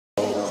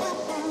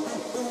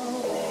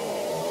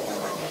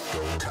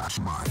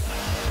touch mine.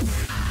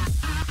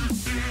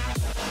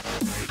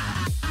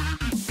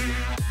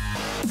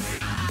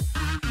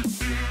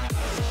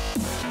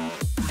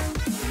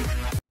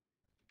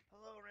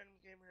 Hello random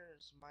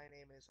gamers, my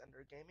name is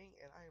Ender Gaming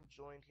and I am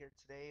joined here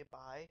today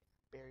by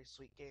Berry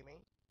Sweet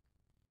Gaming.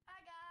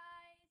 Hi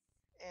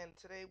guys! And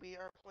today we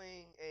are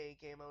playing a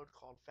game mode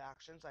called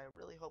Factions. I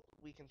really hope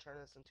we can turn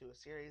this into a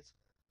series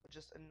with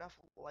just enough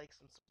likes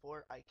and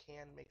support. I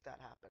can make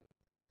that happen.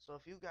 So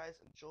if you guys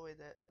enjoy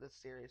this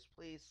series,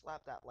 please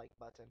slap that like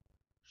button,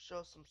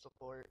 show some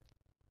support,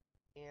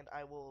 and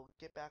I will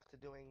get back to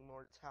doing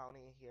more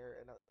Townie here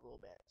in a little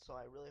bit. So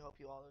I really hope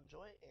you all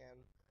enjoy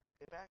and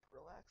get back,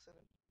 relax, and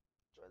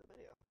enjoy the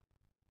video.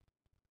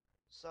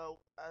 So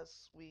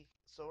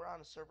we're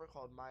on a server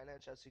called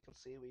MineEdge. As you can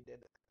see, we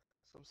did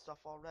some stuff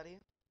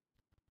already.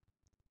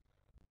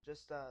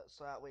 Just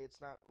so that way it's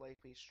not like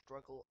we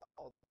struggle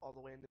all the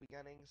way in the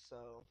beginning.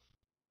 So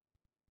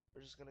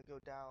we're just gonna go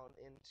down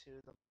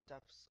into the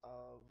depths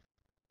of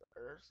the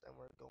earth, and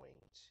we're going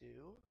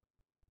to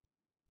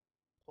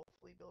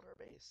hopefully build our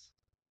base.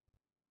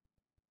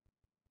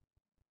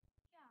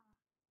 Yeah,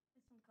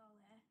 there's some coal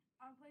here.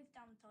 I'll place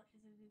down the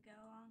torches as we go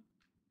along.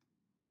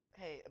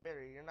 Hey,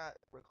 Barry, you're not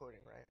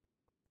recording, right?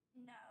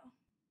 No.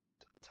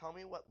 Tell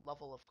me what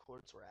level of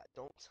chords we're at.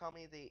 Don't tell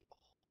me the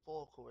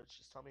full chords,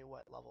 just tell me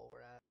what level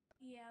we're at.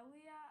 Yeah,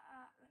 we are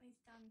at, let me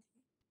stand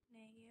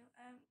near you.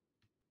 Let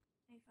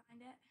me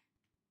find it.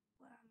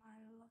 Where am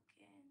I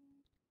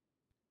looking?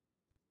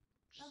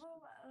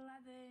 Level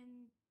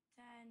 11,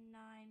 10,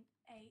 9,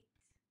 8.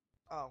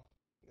 Oh,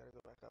 you gotta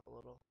go back up a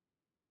little.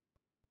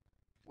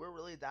 We're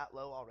really that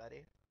low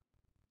already?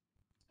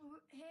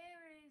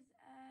 Here is,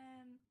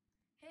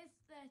 here's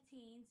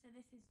 13, so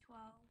this is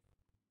 12.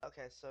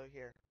 Okay, so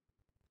here.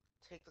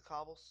 Take the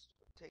cobbles,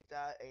 take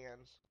that,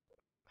 and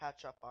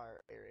patch up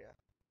our area.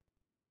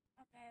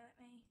 Okay, let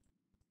me.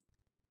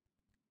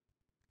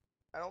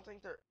 I don't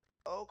think they're...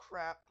 Oh,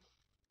 crap.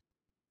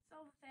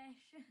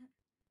 Silverfish.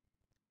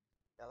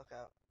 Yeah, look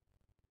out.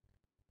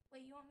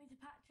 Wait, you want me to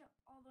patch up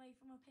all the way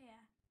from up here?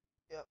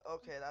 Yep,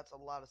 okay, that's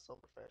a lot of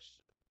silverfish.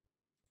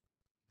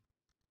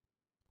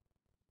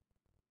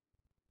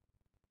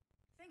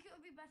 I think it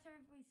would be better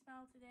if we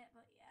smelted it,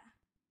 but yeah.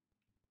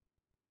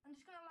 I'm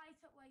just gonna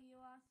light up where you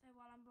are, so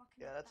while I'm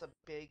blocking Yeah, up that's a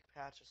that. big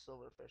patch of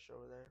silverfish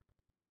over there.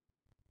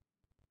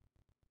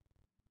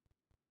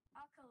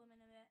 I'll kill them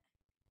in a bit.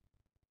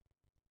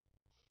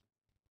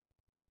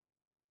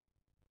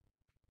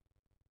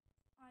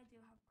 I do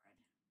have bread.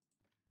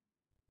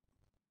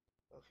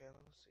 Okay,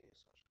 let me see.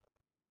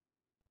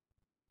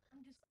 I'm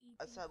just eating.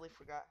 I sadly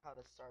forgot how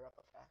to start up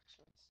a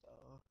faction,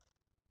 so...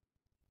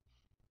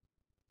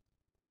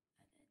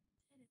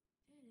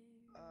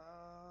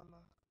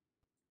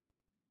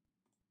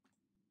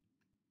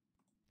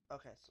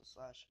 Okay, so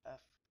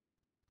 /F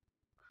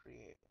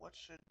create. What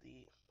should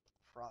the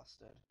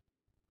frosted?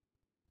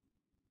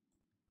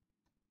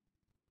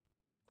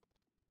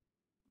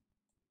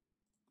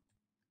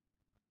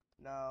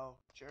 No,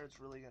 Jared's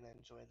really gonna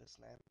enjoy this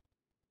name.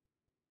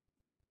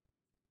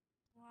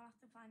 Well, I'll have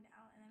to find it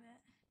out in a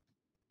bit.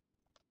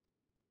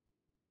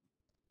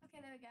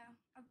 Okay, there we go.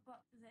 I've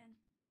boxed us in.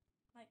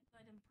 Like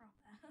good and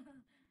proper.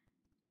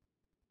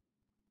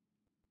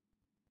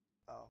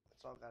 Oh,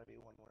 it's all gotta be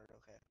one word,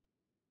 okay.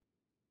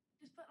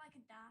 Just put like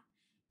a dash.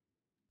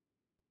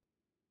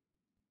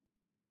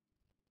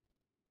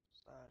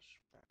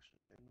 /faction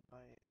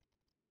invite.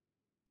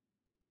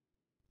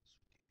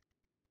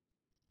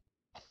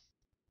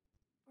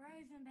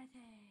 Rose and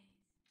Betty's.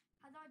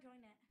 How do I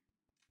join it?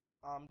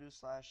 Do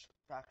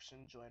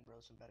 /faction join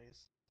Bros and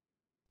Betties.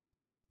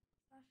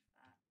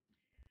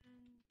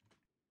 /faction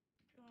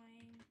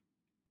join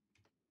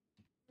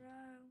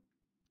row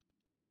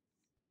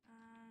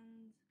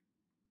and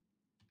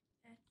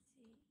Betty's.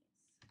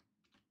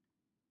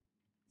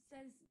 It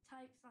says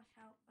type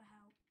 /help for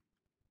help.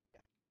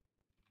 Yeah.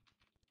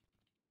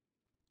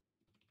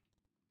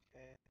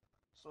 Okay.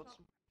 So it's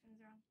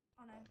Factions are on.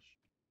 Oh no.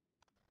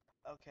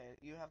 okay,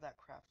 you have that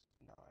craft.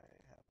 No, I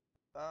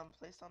have.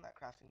 Placed on that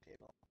crafting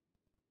table.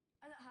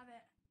 I don't have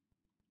it.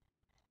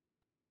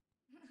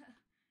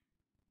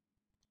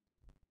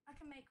 I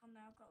can make one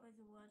though. I've got loads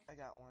of wood. I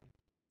got one.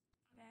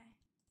 Okay.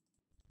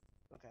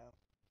 Okay.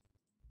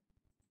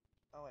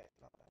 Oh wait,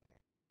 not down here.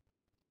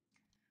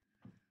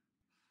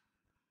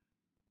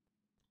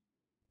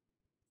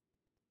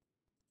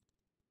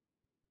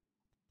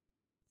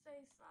 So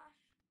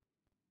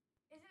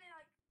isn't it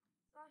like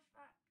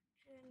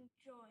 /faction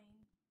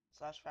join?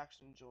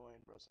 /faction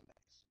join Bros and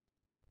Betties.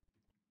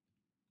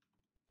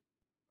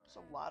 There's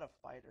a lot of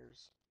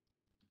fighters.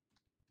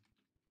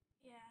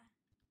 Yeah.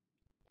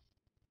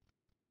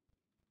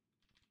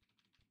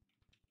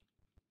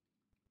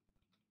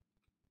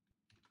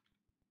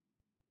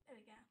 There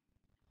we go.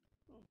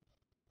 Ooh,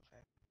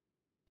 okay.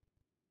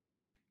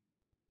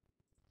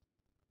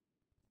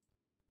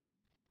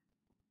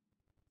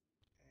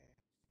 Okay.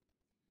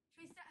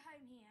 Should we set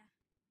home here?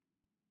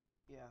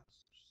 Yeah. Let's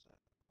set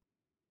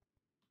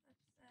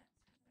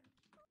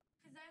home.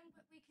 Because then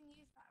we can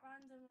use that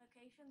random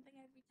location thing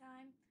every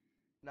time.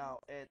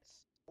 No,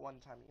 it's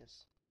one-time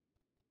use.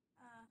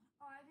 Oh,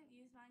 I haven't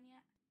used mine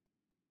yet.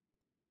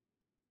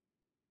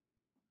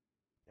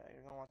 Yeah,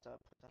 you're gonna want to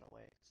put that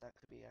away, because that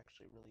could be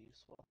actually really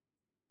useful.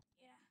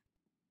 Yeah.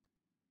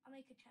 I'll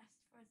make a chest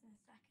for us in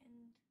a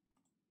second.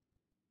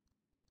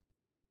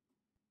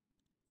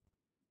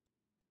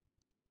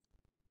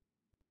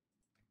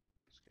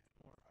 Let's get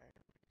more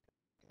iron.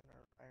 Get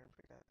our iron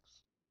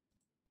pickaxe.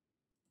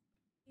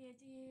 Yeah,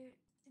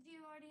 did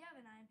you already have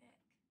an iron pick?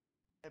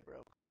 It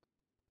broke.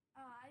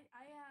 Oh,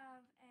 I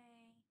have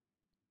a...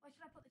 Where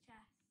should I put the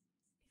chest?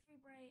 If we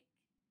break...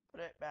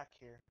 Put it back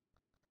here.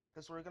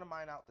 Because we're gonna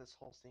mine out this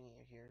whole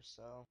thingy here,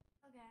 so...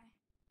 Okay.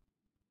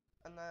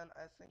 And then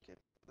I think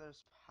if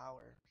there's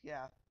power.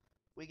 Yeah,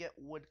 we get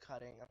wood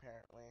cutting,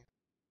 apparently.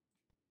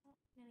 Oh,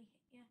 nearly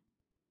hit you.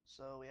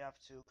 So we have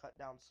to cut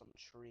down some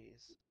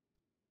trees.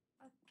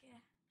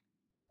 Okay.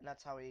 And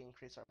that's how we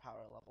increase our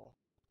power level.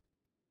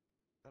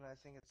 And I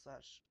think it's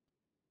slash...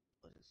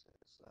 What is it?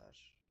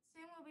 Slash...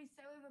 Soon we'll be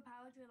so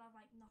overpowered we'll have,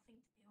 like, nothing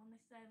to do on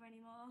this server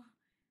anymore.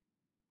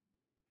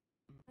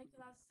 Like,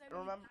 we'll have so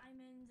many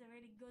diamonds, a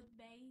really good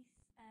base,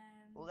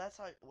 Well,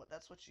 that's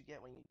what you get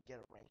when you get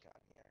a rank on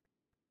here.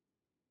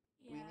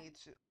 yeah. We need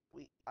to...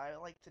 I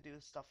like to do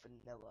stuff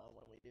vanilla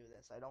when we do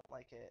this. I don't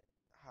like it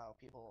how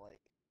people, like,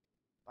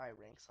 buy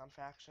ranks on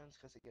factions,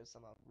 because it gives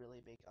them a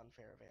really big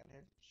unfair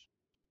advantage.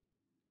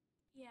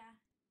 Yeah.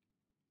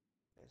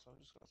 Okay, so I'm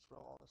just gonna throw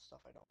all the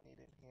stuff I don't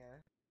need in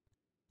here.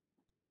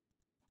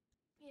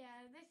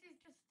 Yeah, this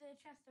is just a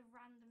chest of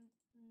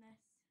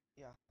randomness.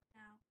 Yeah.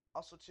 Now.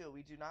 Also, too,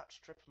 we do not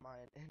strip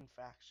mine in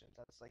factions.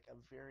 That's, like, a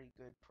very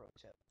good pro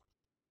tip.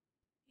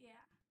 Yeah.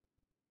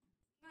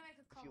 I'm gonna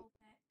make a cobble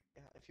pick.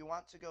 Yeah, if you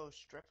want to go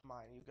strip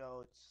mine, you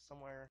go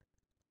somewhere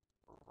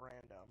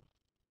random.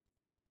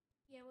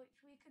 Yeah, which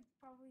we could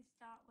probably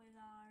start with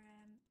our,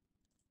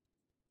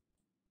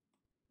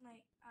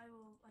 like, I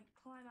will, like,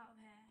 climb out of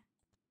here.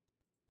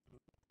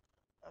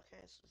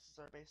 Okay, so this is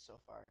our base so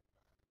far.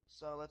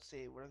 So, let's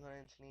see, we're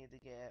going to need to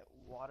get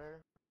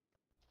water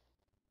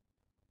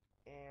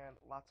and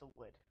lots of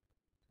wood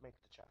to make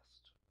the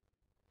chest.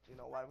 Do you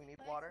know why we need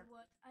water?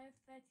 Wood. I have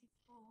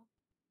 34.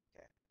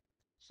 Okay.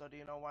 So, do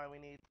you know why we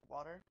need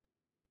water?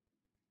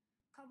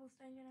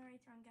 Cobblestone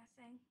generator, I'm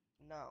guessing.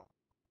 No.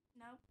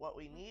 No. What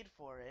we need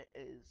for it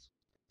is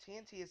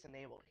TNT is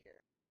enabled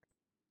here.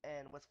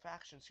 And with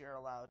factions, you're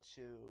allowed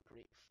to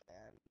grief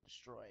and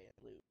destroy and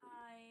loot.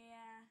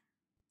 Yeah.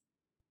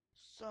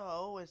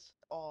 So with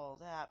all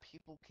that,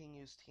 people can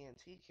use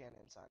TNT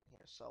cannons on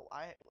here. So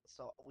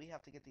we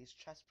have to get these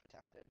chests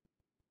protected.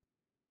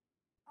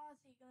 Oh,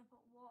 so you're gonna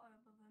put water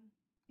above them?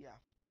 Yeah.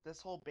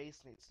 This whole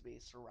base needs to be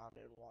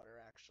surrounded in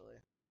water, actually.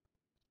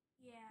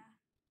 Yeah.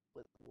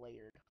 With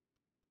layered.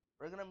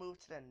 We're gonna move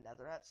to the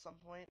nether at some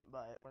point,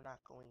 but we're not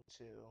going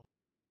to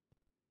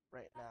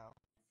right now.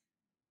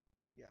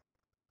 Yeah.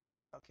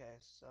 Okay,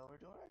 so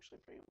we're doing actually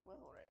pretty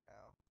well right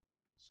now.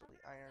 So the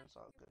iron's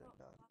all good and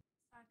done.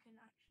 So I can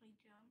actually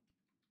jump.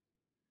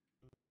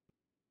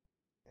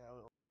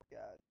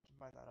 Yeah,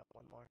 mine that up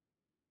one more.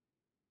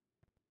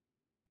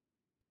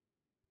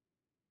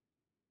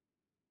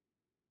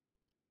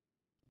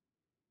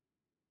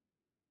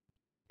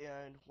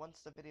 And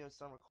once the video is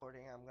done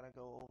recording, I'm gonna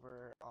go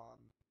over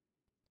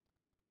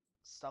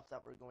stuff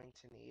that we're going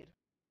to need.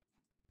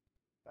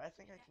 But I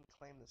think I can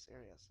claim this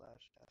area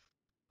slash F.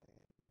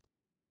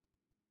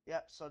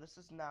 Yep, so this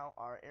is now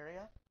our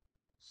area.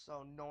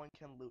 So no one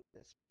can loot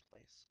this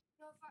place.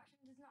 Your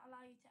faction does not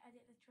allow you to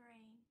edit the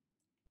terrain.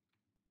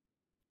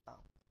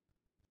 Oh.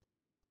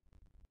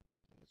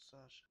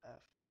 Slash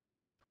F.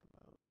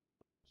 Promote.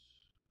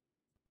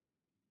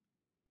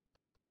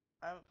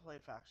 I haven't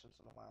played factions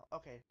in a while.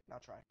 Okay, now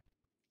try.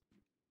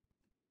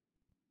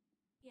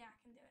 Yeah, I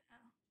can do it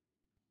now.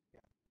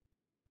 Yeah.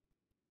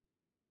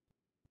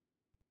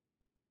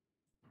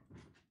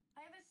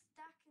 I have a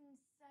stack and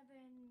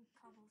 7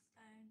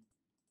 cobblestone.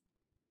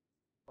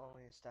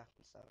 Only a stack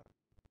and 7.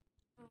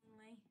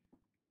 Only.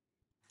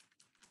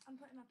 I'm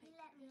putting my pick.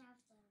 You let me have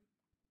some.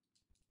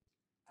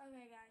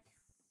 Okay, guys.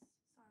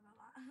 Sorry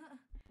about that.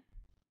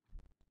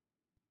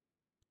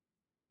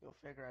 You'll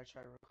figure I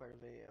try to record a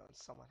video and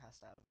someone has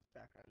to have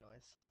background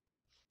noise.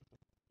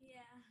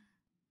 Yeah.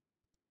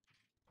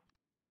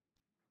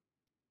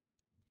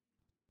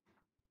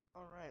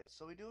 Alright,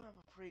 so we do have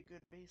a pretty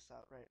good base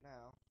out right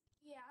now.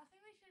 Yeah, I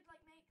think we should like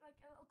make like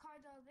a little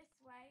corridor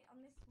this way on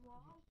this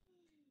wall.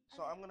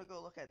 So I'm gonna go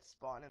look at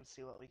spawn and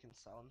see what we can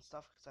sell and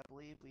stuff, because I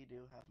believe we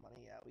do have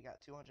money. Yeah, we got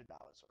 $200 worth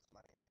of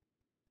money.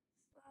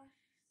 Slash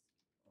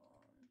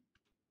spawn.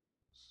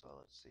 So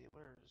let's see,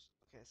 where's...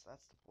 Okay, so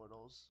that's the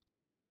portals.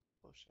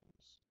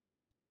 Potions.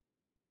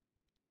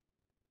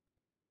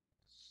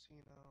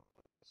 Casino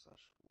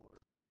slash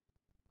warp.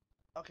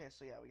 Okay,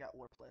 so yeah, we got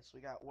warp lists.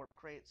 We got warp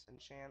crates,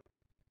 enchant,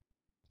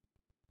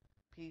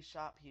 P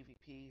shop,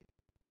 PvP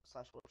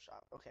slash warp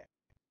shop. Okay.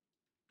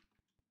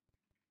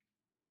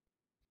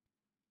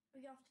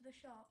 We go off to the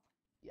shop.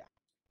 Yeah.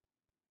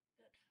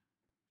 Good.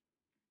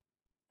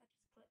 I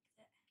just clicked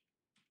it.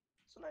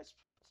 It's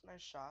a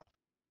nice shop.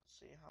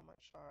 see how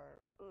much our...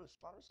 Ooh,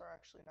 spawners are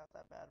actually not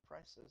that bad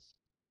prices.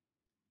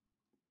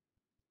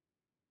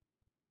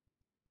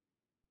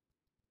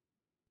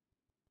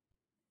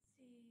 Let's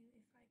see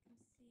if I can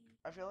see.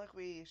 I feel like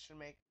we should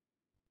make...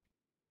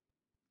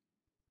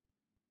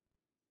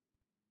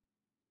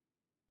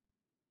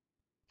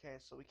 Okay,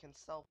 so we can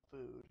sell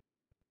food.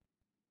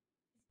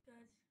 It's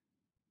good.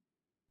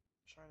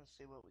 Trying to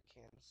see what we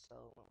can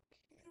sell and what we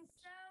You can't. can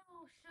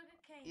sell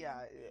sugarcane.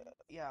 Yeah, and things.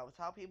 yeah, with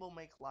how people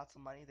make lots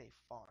of money, they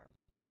farm.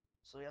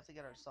 So we have to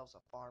get ourselves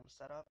a farm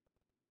set up.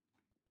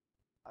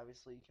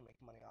 Obviously, you can make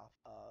money off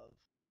of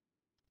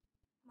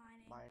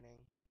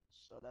mining.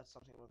 So that's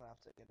something we're gonna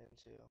have to get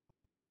into.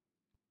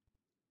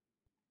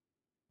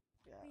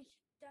 Yeah, We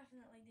should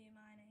definitely do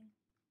mining.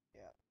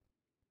 yeah.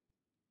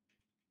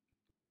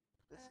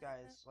 This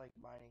guy's like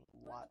mining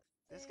a lot.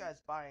 This Food.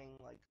 guy's buying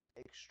like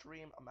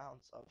extreme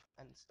amounts of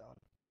endstone.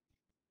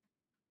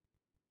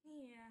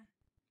 Yeah.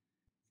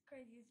 It's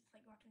crazy. It's just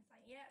like walking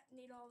inside. Yep,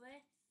 need all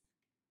this.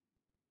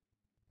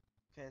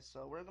 Okay,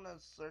 so we're gonna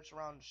search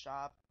around the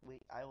shop.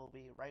 I will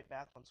be right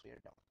back once we are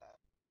done with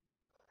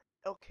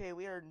that. Okay,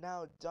 we are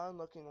now done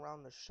looking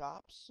around the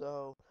shop,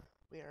 so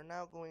we are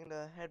now going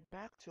to head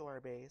back to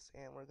our base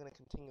and we're going to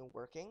continue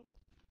working.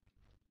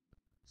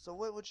 So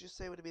what would you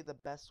say would be the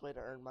best way to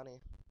earn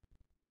money?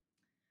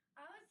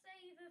 I would say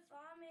either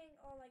farming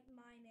or like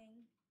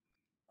mining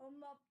or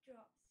mob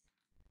drops.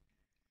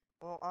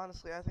 Well,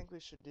 honestly, I think we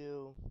should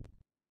do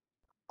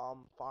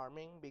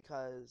farming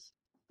because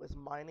with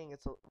mining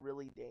it's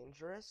really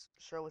dangerous.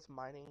 Sure, with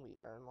mining we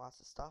earn lots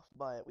of stuff,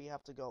 but we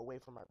have to go away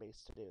from our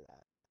base to do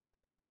that.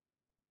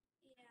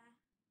 Yeah.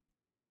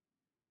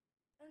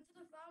 And to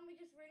the farm, we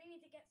just really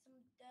need to get some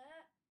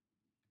dirt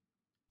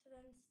to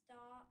then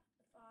start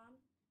the farm.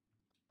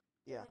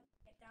 Yeah. Like,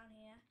 get down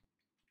here.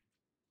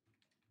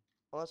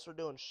 Unless we're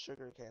doing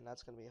sugarcane,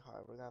 that's gonna be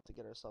hard. We're gonna have to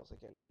get ourselves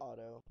like an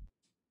auto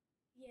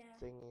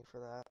thingy for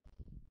that.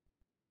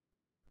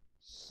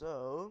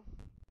 So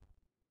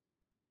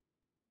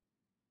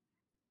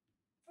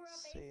For our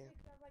base, see. we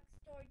could have like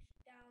storage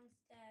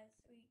downstairs.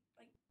 So we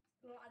like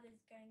ladders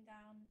going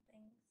down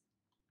things.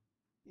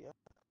 Yeah.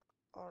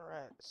 All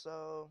right.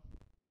 So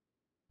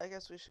I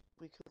guess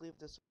we could leave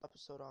this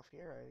episode off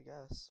here, I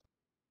guess.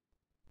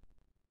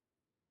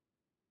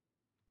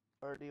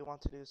 Or do you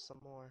want to do some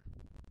more?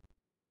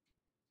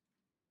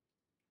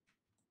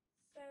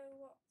 So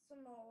what?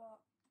 Some more what?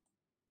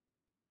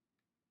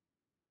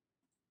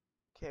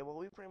 Okay, well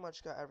we pretty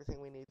much got everything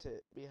we need to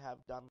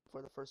have done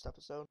for the first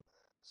episode.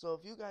 So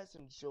if you guys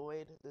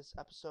enjoyed this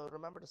episode,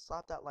 remember to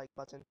slap that like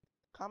button,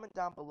 comment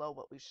down below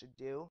what we should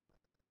do,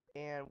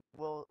 and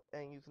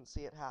you can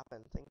see it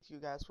happen. Thank you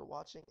guys for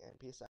watching and peace out.